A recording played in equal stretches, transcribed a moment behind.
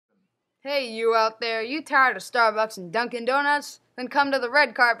Hey, you out there, you tired of Starbucks and Dunkin' Donuts? Then come to the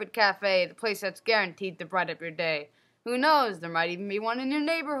Red Carpet Cafe, the place that's guaranteed to brighten up your day. Who knows, there might even be one in your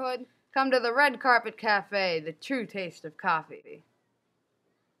neighborhood. Come to the Red Carpet Cafe, the true taste of coffee.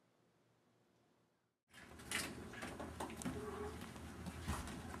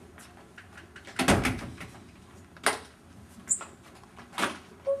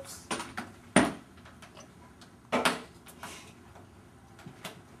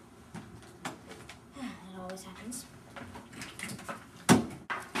 Happens.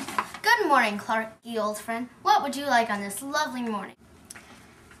 Good morning, Clarky, old friend. What would you like on this lovely morning?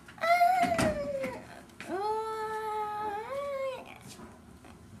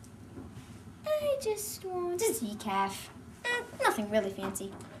 I just want a decaf. Nothing really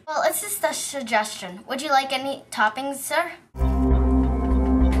fancy. Well, it's just a suggestion. Would you like any toppings, sir?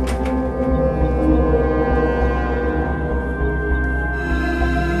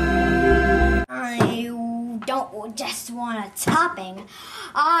 Just want a topping.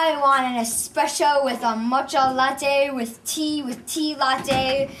 I want an espresso with a matcha latte with tea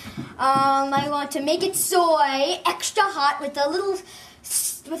latte. I want to make it soy, extra hot with a little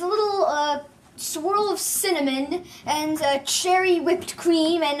swirl of cinnamon and cherry whipped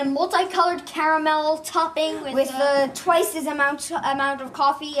cream and a multicolored caramel topping with twice as amount of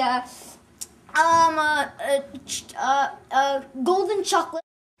coffee. Golden chocolate.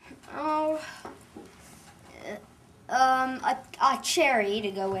 A cherry to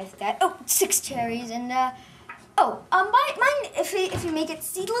go with that. Oh, 6 cherries and mind if you make it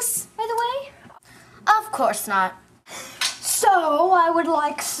seedless, by the way? Of course not. So I would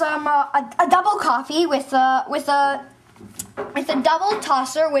like some a double coffee with a double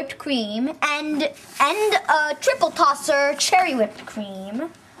tosser whipped cream and a triple tosser cherry whipped cream.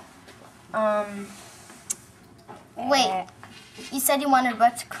 Wait, you said you wanted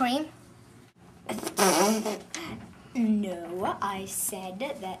whipped cream? No, I said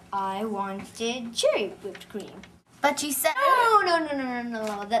that I wanted cherry whipped cream. But you said...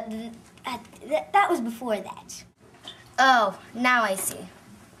 No. That was before that. Oh, now I see.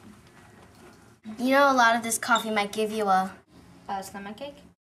 You know, a lot of this coffee might give you a stomachache?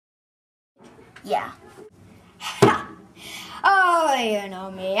 Yeah. Ha! Oh, you know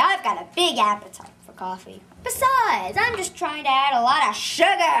me. I've got a big appetite for coffee. Besides, I'm just trying to add a lot of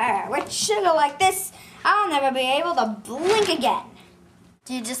sugar. With sugar like this, I'll never be able to blink again.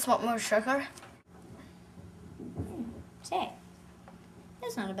 Do you just want more sugar? Say,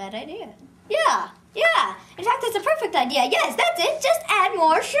 that's not a bad idea. Yeah. In fact, that's a perfect idea. Yes, that's it. Just add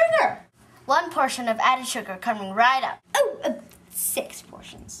more sugar. 1 portion of added sugar coming right up. Oh, 6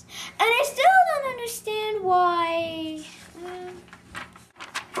 portions. And I still don't understand why...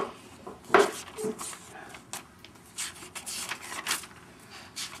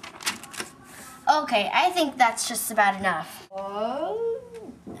 Okay, I think that's just about enough. Oh,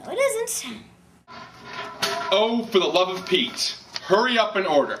 no it isn't. Oh, for the love of Pete. Hurry up and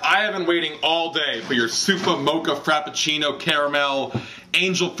order. I have been waiting all day for your super mocha frappuccino caramel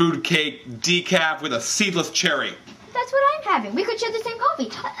angel food cake decaf with a seedless cherry. That's what I'm having. We could share the same coffee.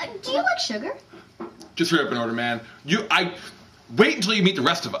 Do you like sugar? Just hurry up and order, man. Wait until you meet the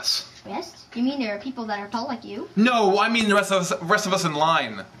rest of us. Rest? You mean there are people that are tall like you? No, I mean the rest of us in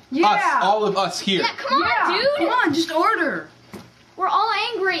line. Yeah. Us, all of us here. Yeah, come on, dude. Come on, just order. We're all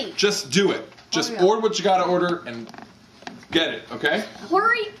angry. Just do it. Just order what you gotta order and get it, okay?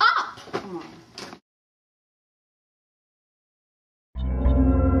 Hurry up. Come on.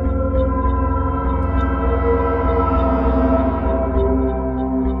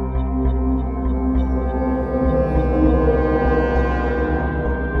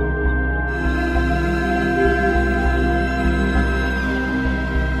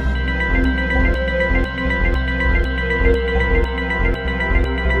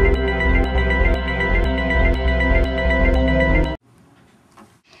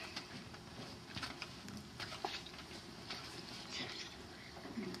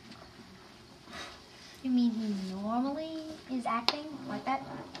 You mean he normally is acting like that?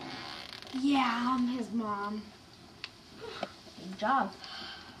 Yeah, I'm his mom. Good job.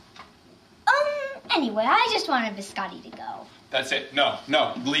 Anyway, I just wanted Biscotti to go. That's it. No,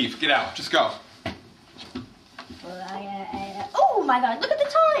 leave. Get out. Just go. Oh my God, look at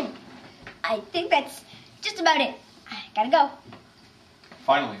the time. I think that's just about it. I gotta go.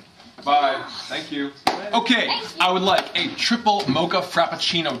 Finally. Bye. Thank you. Okay, Thank you. I would like a triple mocha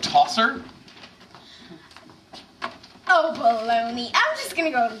frappuccino tosser. Oh, baloney. I'm just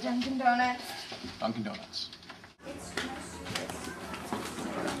gonna go to Dunkin' Donuts. Dunkin' Donuts.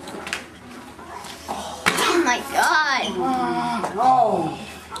 Oh my God. Oh,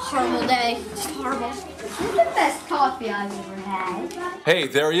 horrible day. Just horrible. This is the best coffee I've ever had. Hey,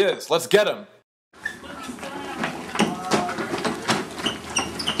 there he is. Let's get him.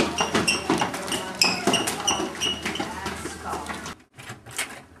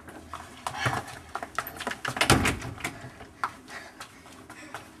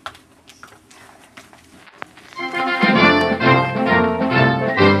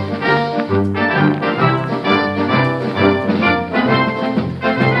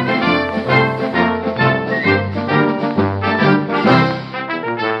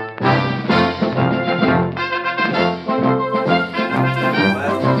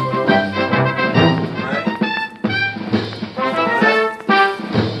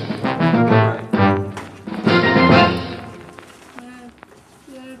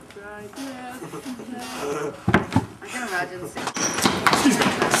 Excuse me,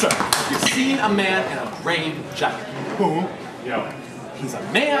 sir. You've seen a man in a gray jacket. Who? Yeah. He's a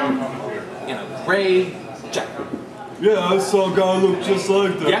man in a gray jacket. Yeah, I saw a guy look just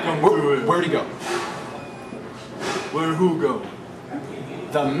like that Yeah, come through here. where'd he go? Where'd who go?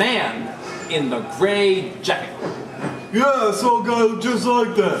 The man in the gray jacket. Yeah, I saw a guy look just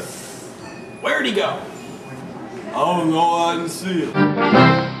like that. Where'd he go? I don't know, I didn't see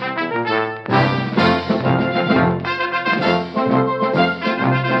it.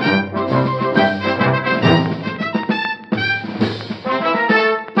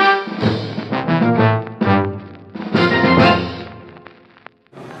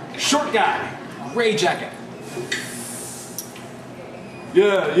 Short guy, gray jacket.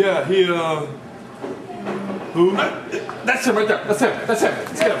 Yeah, he, who? That's him right there. That's him. Let's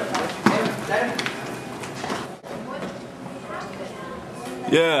get him.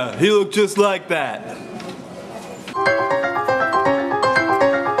 Yeah, he looked just like that.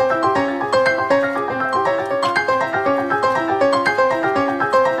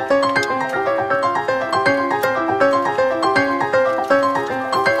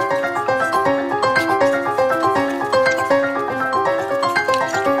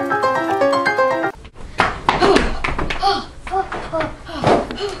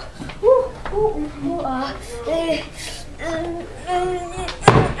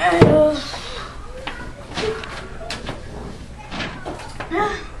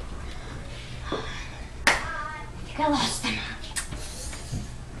 I think I lost them.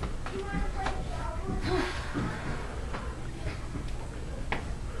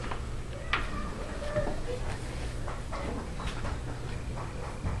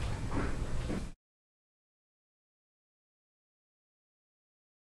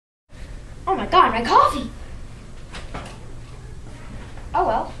 Oh my god, my coffee! Oh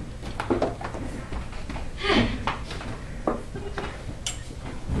well.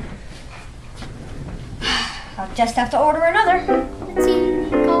 I'll just have to order another. Tea,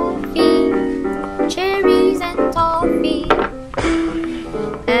 coffee, cherries and toffee.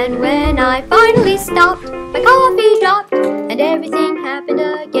 And when I finally stopped, my coffee dropped and everything happened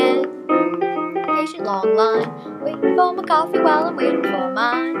again. Patient long line, waiting for my coffee while I'm waiting for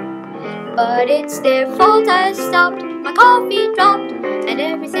mine. But it's their fault I stopped, my coffee dropped and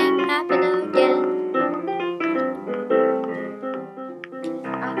everything happened again.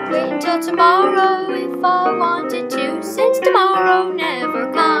 I'd wait until tomorrow if I wanted to, since tomorrow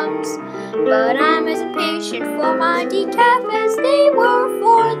never comes. But I'm as impatient for my decaf as they were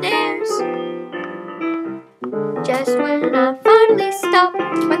for theirs. Just when I finally stopped,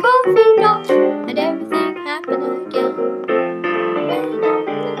 my coffee dropped